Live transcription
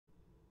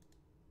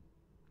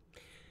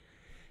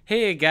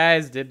Hey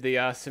guys,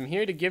 DibtheAwesome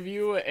here to give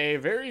you a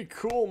very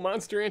cool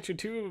Monster Rancher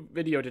 2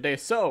 video today.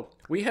 So,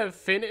 we have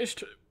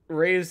finished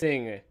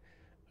raising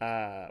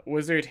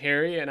Wizard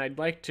Hairy, and I'd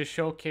like to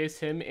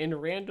showcase him in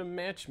random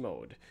match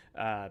mode.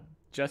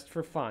 Just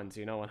for funs,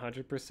 you know,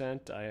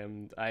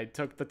 100%. I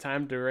took the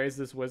time to raise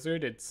this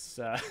wizard. It's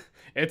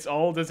it's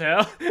old as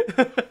hell.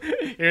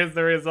 Here's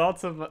the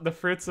results of the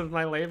fruits of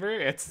my labor.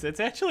 It's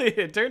actually,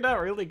 it turned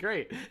out really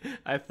great.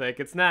 I think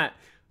it's not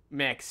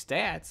max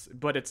stats,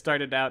 but it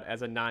started out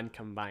as a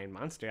non-combined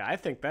monster. I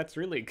think that's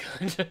really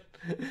good.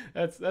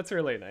 That's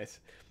really nice.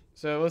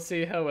 So we'll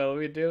see how well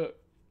we do.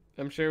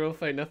 I'm sure we'll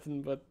fight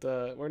nothing but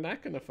we're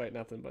not gonna fight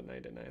nothing but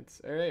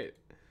 99s. All right.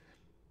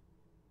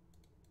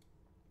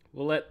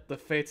 We'll let the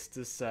fates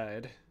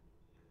decide.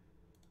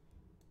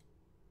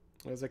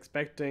 I was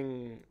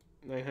expecting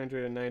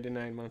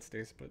 999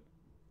 monsters, but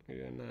we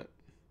are not.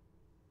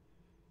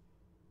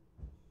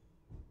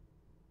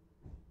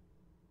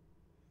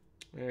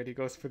 Alright, he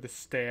goes for the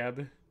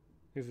stab.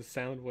 Here's a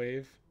sound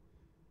wave.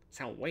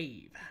 Sound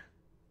wave.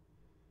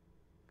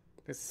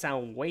 There's a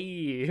sound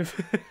wave.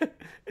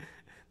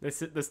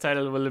 This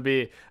title will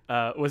be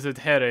Wizard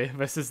Hairy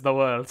versus the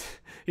world.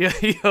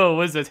 Yo,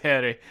 Wizard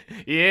Hairy.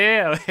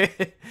 Yeah,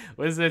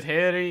 Wizard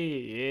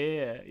Hairy.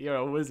 Yeah, you're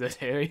a Wizard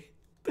Hairy.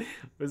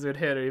 Wizard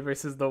Hairy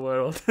versus the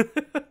world.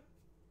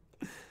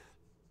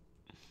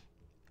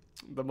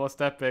 The most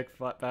epic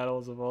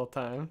battles of all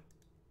time.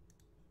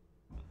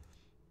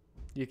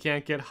 You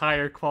can't get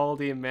higher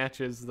quality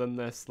matches than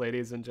this,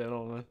 ladies and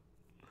gentlemen.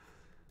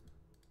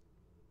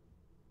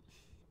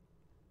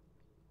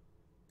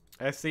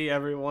 I see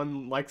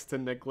everyone likes to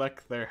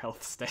neglect their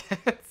health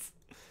stats.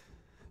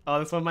 Oh,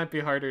 this one might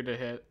be harder to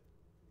hit.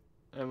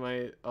 I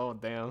might... Oh,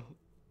 damn.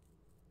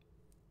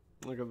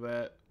 Look at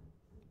that.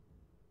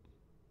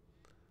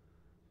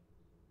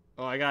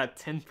 Oh, I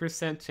got a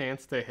 10%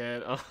 chance to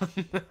hit. Oh,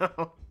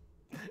 no.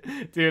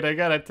 Dude, I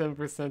got a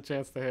 10%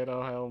 chance to hit.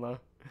 Oh, hell no.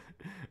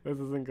 This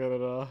isn't good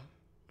at all.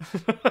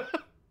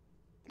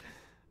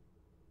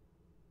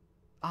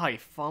 Oh, he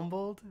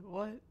fumbled?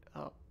 What?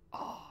 Oh,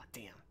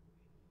 damn.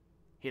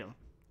 Hit him.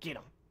 Get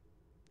him.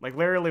 Like,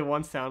 literally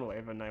one sound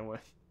wave and I win.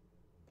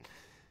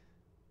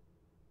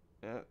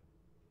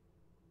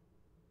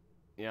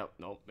 Yep,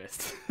 nope,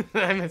 missed.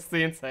 I missed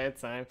the entire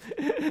time.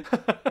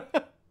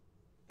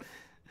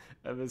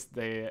 I missed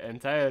the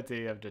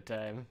entirety of the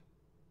time.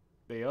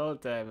 The whole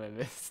time I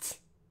missed.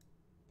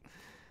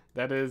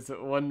 That is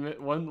one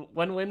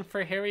win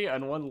for Hairy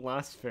and one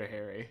loss for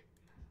Hairy.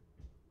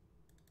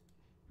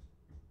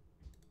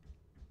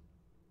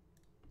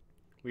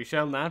 We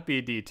shall not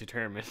be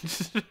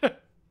determined.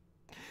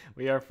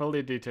 We are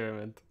fully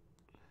determined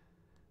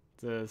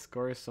to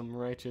score some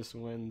righteous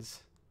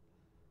wins.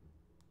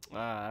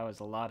 Ah, that was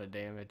a lot of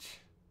damage.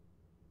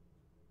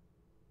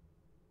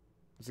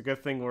 It's a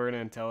good thing we're an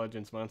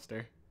intelligence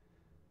monster.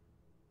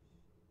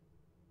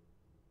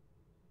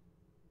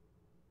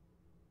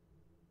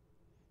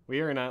 We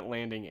are not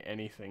landing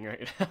anything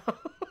right now.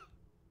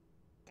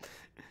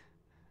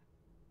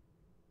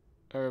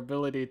 Our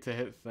ability to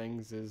hit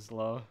things is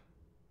low.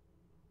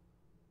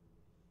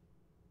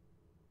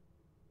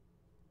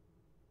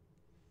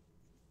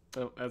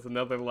 Oh, as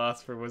another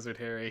loss for Wizard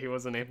Hairy, he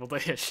wasn't able to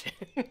hit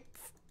shit.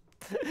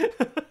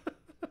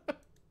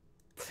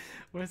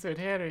 Wizard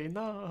Hairy,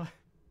 no.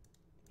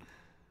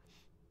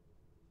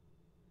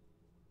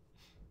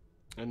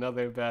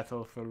 Another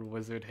battle for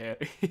Wizard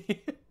Hairy.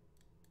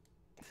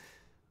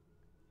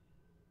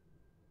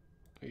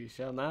 We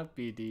shall not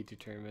be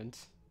determined.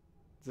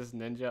 Is this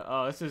Ninja?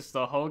 Oh, this is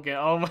the Hogan.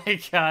 Oh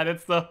my god,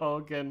 it's the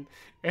Hogan.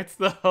 It's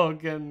the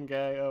Hogan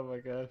guy. Oh my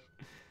gosh.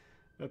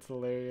 That's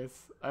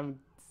hilarious.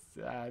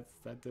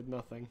 That did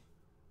nothing.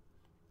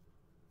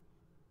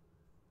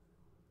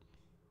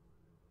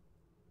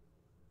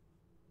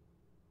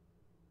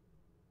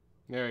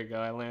 There we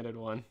go, I landed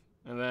one.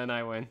 And then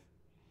I win.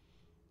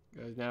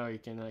 Because now he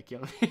cannot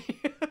kill me.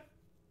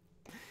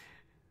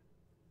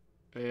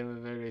 I am a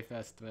very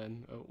fast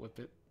man. Oh, whip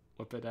it.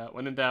 Whip it out.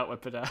 When in doubt,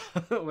 whip it out.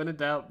 When in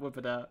doubt, whip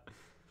it out.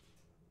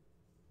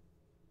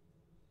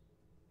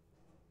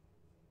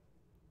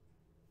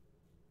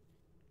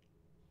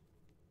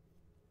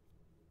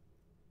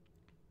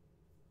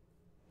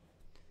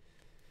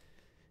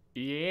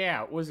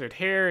 Yeah, Wizard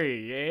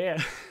Hairy,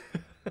 yeah.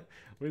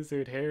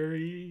 Wizard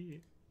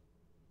Hairy.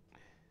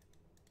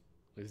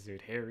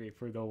 Wizard Hairy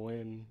for the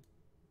win.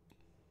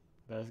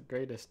 The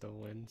greatest of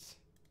wins.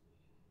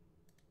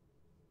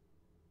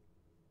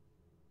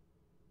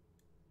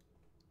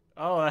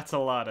 Oh, that's a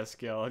lot of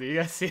skill. Do you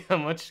guys see how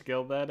much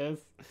skill that is?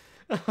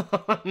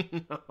 Oh,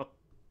 no.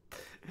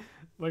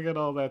 Look at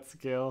all that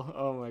skill.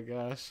 Oh my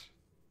gosh.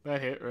 That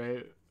hit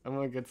rate. I'm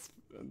gonna get...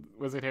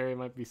 Wizard Hairy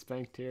might be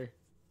spanked here.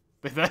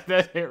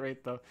 that hit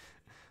rate, though.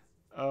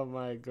 Oh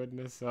my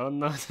goodness. Oh,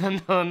 no,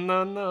 no,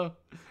 no, no.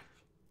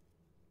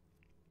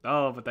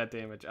 Oh, but that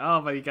damage.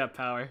 Oh, but he got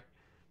power.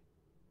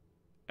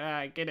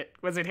 Ah, get it.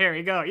 Wizard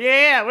Hairy, go.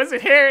 Yeah,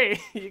 Wizard Hairy.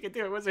 You can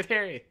do it, Wizard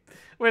Hairy.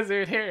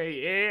 Wizard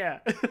Hairy, yeah.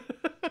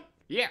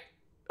 Yeah.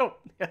 Oh.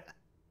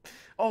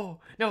 Oh,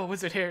 no,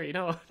 Wizard Harry,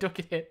 no, don't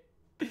get hit.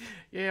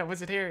 Yeah,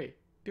 Wizard Harry,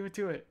 do it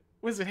to it.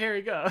 Wizard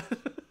Harry, go.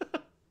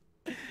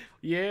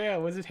 Yeah,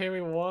 Wizard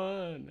Harry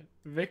won.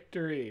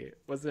 Victory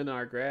was in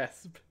our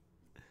grasp.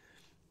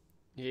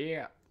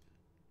 Yeah.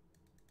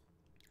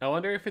 I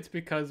wonder if it's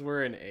because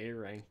we're in A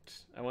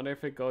ranked. I wonder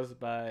if it goes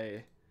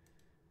by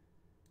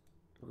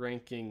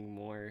ranking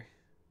more.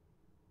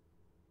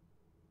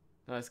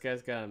 Oh, this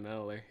guy's got a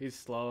meddler. He's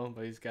slow,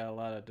 but he's got a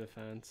lot of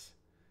defense.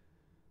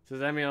 So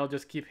does that mean I'll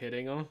just keep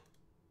hitting him?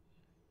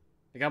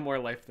 I got more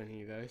life than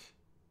he does.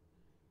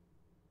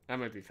 I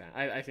might be fine.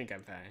 I think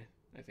I'm fine.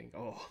 I think.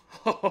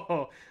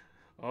 Oh,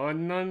 oh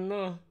no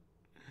no.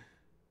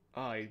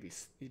 Oh,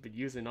 he'd been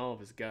using all of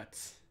his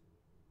guts.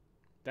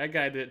 That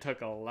guy took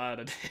a lot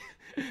of.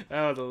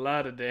 That was a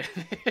lot of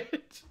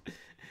damage.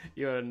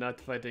 You are not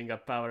fighting a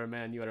power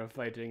man. You are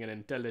fighting an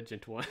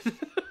intelligent one.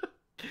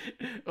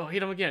 Oh,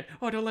 hit him again.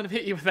 Oh, don't let him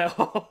hit you with that.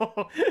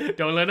 Oh,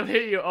 don't let him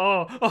hit you.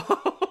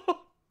 Oh.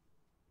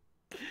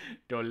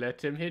 Don't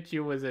let him hit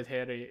you, Wizard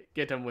Harry.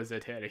 Get him,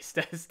 Wizard Harry.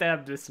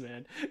 Stab this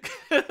man.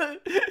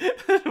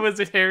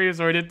 Wizard Harry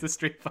resorted to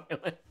street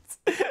violence.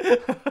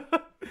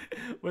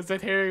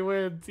 Wizard Harry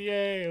wins.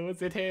 Yay,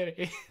 Wizard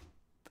Harry.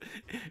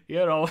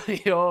 You're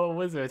all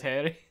Wizard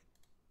Harry.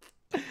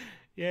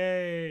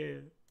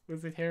 Yay,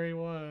 Wizard Harry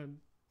won.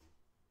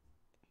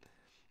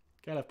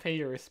 Gotta pay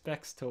your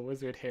respects to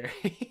Wizard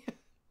Harry.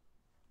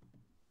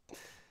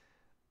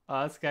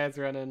 Oh, this guy's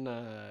running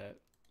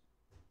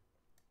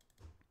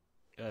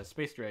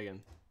Space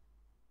Dragon.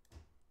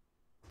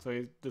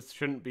 So this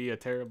shouldn't be a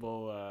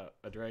terrible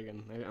a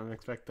dragon. I'm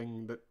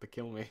expecting that to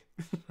kill me.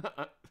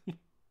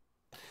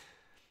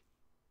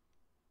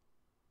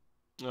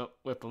 Oh,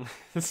 whip him.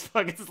 Just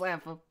fucking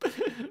slap him.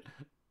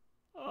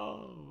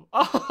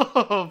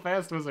 Oh,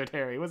 fast Wizard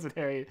Harry. Wizard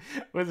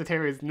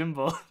Harry's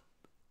nimble.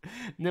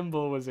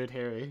 Nimble Wizard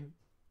Harry.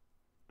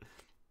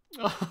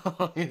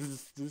 Oh,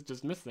 he's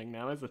just missing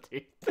now, isn't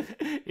he?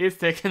 He's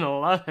taking a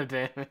lot of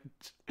damage.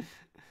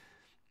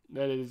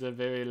 That is a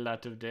very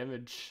lot of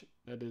damage.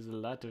 That is a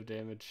lot of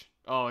damage.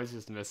 Oh, he's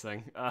just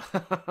missing.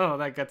 Oh,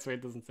 that guts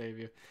rate doesn't save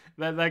you.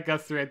 That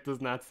guts rate does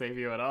not save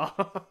you at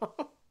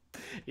all.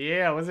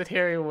 Yeah, Wizard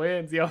Harry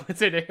wins. Yo,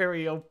 Wizard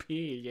Harry OP.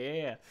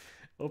 Yeah.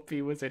 OP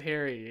Wizard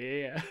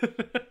Harry. Yeah.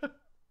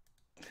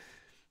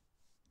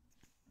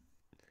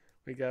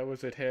 We got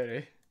Wizard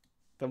Harry.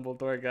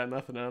 Dumbledore got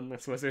nothing on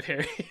this Wizard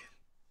Harry.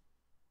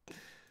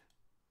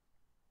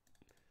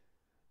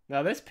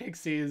 Now this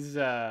pixie's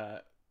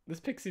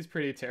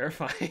pretty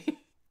terrifying.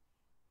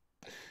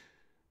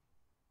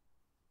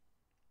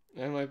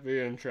 I might be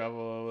in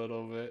trouble a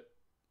little bit.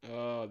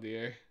 Oh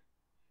dear.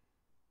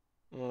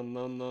 Oh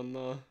no no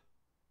no.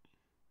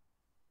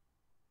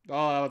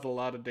 Oh, that was a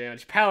lot of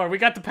damage. Power, we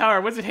got the power.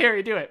 Wizard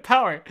Harry, do it.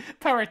 Power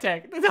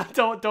attack.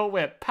 Don't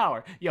whip.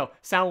 Power. Yo,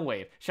 sound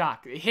wave.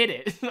 Shock. Hit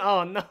it.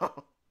 Oh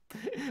no.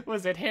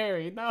 Wizard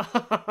Harry, no.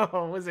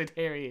 Wizard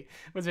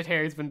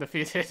Harry's been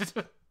defeated.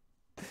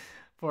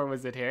 Poor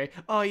Wizard Harry.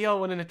 Oh, yo,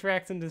 when it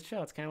interacts into the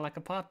shell, it's kind of like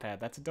a pot pad.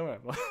 That's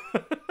adorable.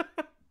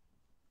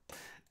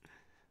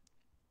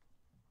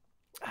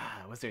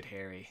 Wizard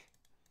Harry.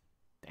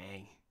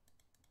 Dang.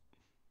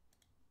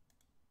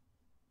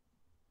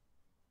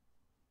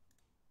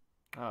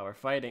 Oh, we're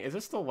fighting. Is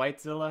this the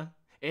Whitezilla?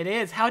 It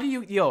is. How do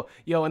you,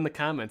 yo, in the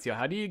comments,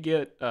 how do you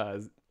get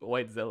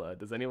Whitezilla?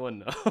 Does anyone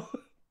know?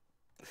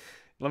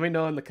 Let me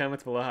know in the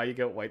comments below how you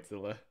get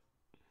Whitezilla.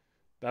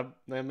 That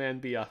man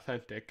be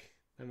authentic.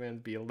 That man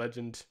be a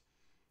legend.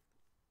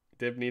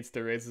 Dib needs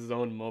to raise his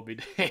own Moby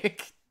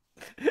Dick.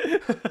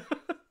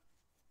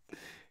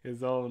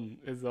 his own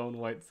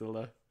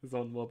Whitezilla. His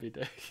own Moby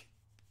Dick.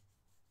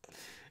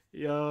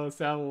 Yo,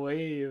 sound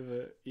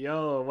wave.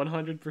 Yo,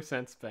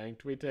 100%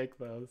 spanked. We take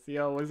those.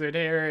 Yo, Wizard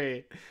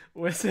Harry.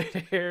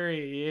 Wizard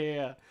Harry,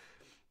 yeah.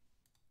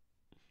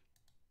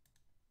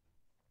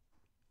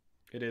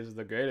 It is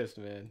the greatest,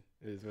 man.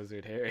 It is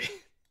Wizard Harry.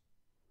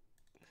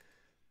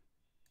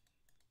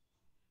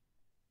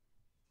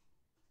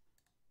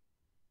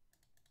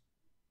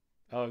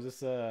 Oh, is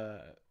this oh,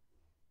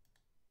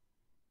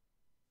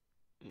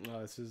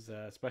 this is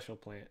a special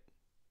plant.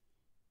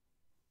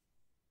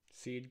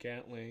 Seed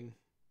Gatling.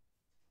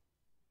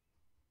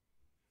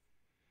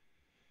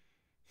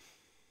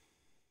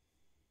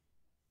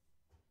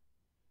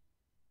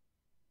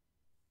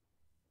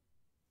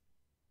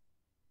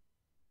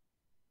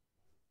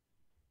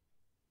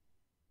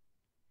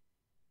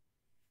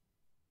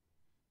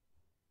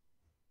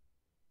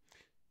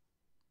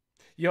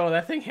 Yo,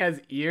 that thing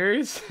has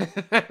ears?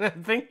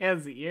 That thing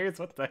has ears?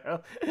 What the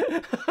hell?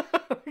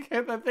 Okay,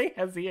 that thing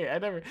has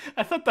ears.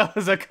 I thought that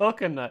was a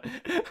coconut.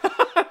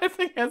 That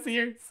thing has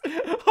ears.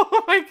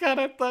 Oh my god,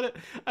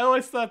 I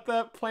always thought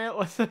that plant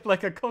was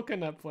like a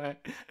coconut plant.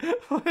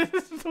 What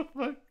is the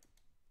fuck?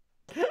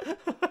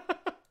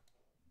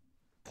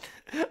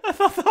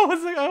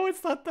 I always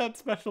thought that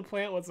special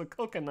plant was a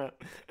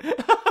coconut.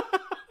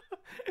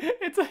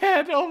 It's a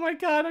head. Oh my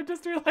god, I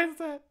just realized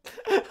that.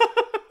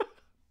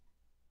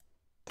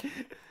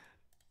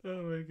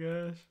 Oh my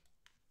gosh.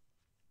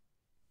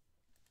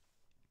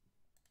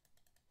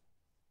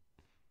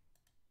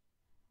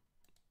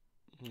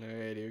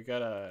 we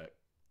got a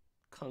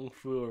Kung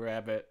Fu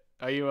Rabbit.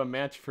 Are you a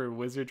match for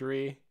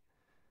wizardry,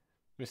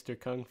 Mr.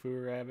 Kung Fu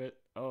Rabbit?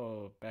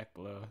 Oh, back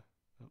blow.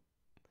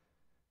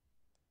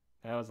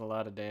 That was a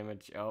lot of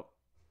damage. Oh.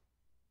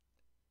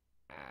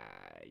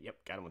 Yep,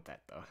 got him with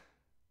that, though.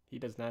 He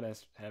does not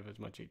have as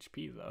much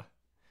HP, though.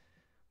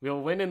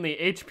 We'll win in the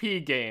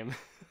HP game.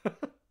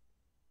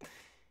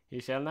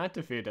 He shall not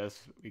defeat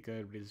us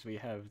because we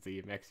have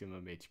the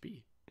maximum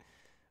HP.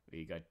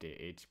 We got the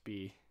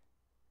HP.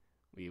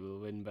 We will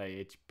win by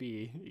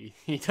HP.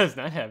 He does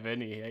not have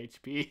any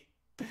HP.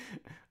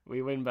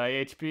 We win by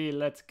HP.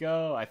 Let's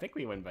go. I think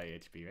we win by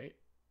HP, right?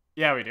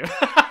 Yeah, we do.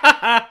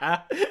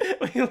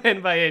 We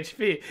win by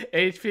HP.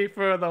 HP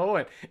for the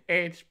win.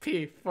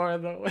 HP for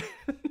the win.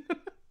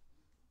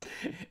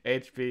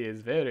 HP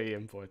is very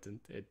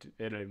important. It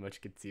very much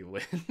gets you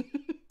wins.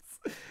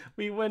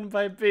 We win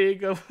by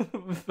being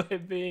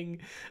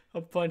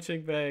a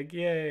punching bag.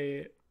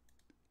 Yay.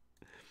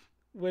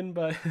 Win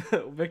by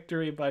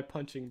victory by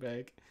punching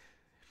bag.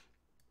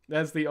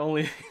 That's the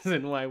only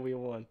reason why we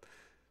won.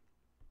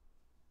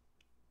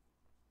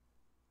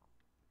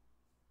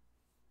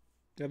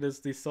 That is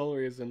the sole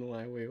reason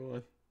why we won.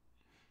 Is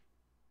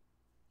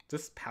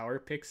this Power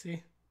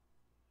Pixie?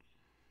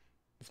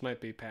 This might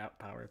be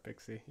Power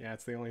Pixie. Yeah,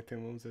 it's the only two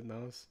moves it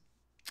knows.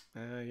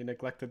 You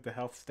neglected the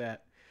health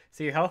stat.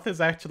 See, health is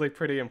actually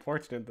pretty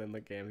important in the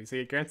game. You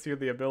see, it grants you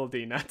the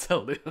ability not to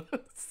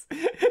lose.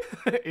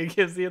 It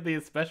gives you the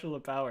special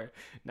power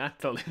not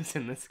to lose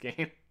in this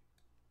game.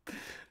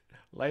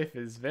 Life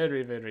is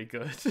very, very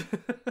good.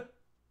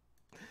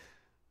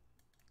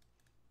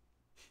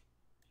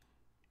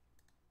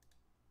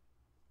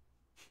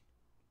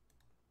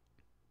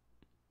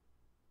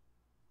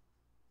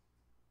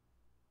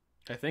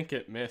 I think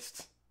it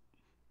missed.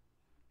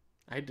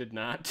 I did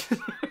not.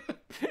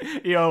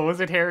 Yo,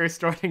 Wizard Hairy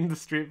starting the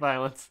street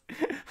violence.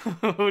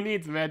 Who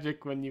needs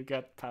magic when you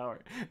got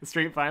power? The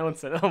street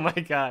violence and oh my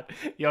god.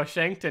 Yo,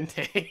 shanked and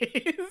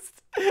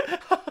tased.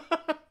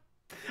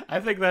 I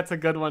think that's a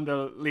good one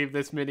to leave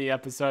this mini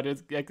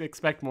episode.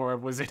 Expect more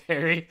of Wizard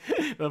Hairy.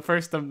 The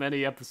first of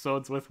many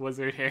episodes with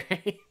Wizard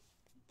Hairy.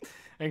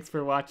 Thanks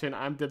for watching.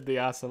 I'm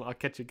DibtheAwesome. I'll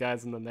catch you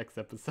guys in the next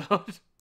episode.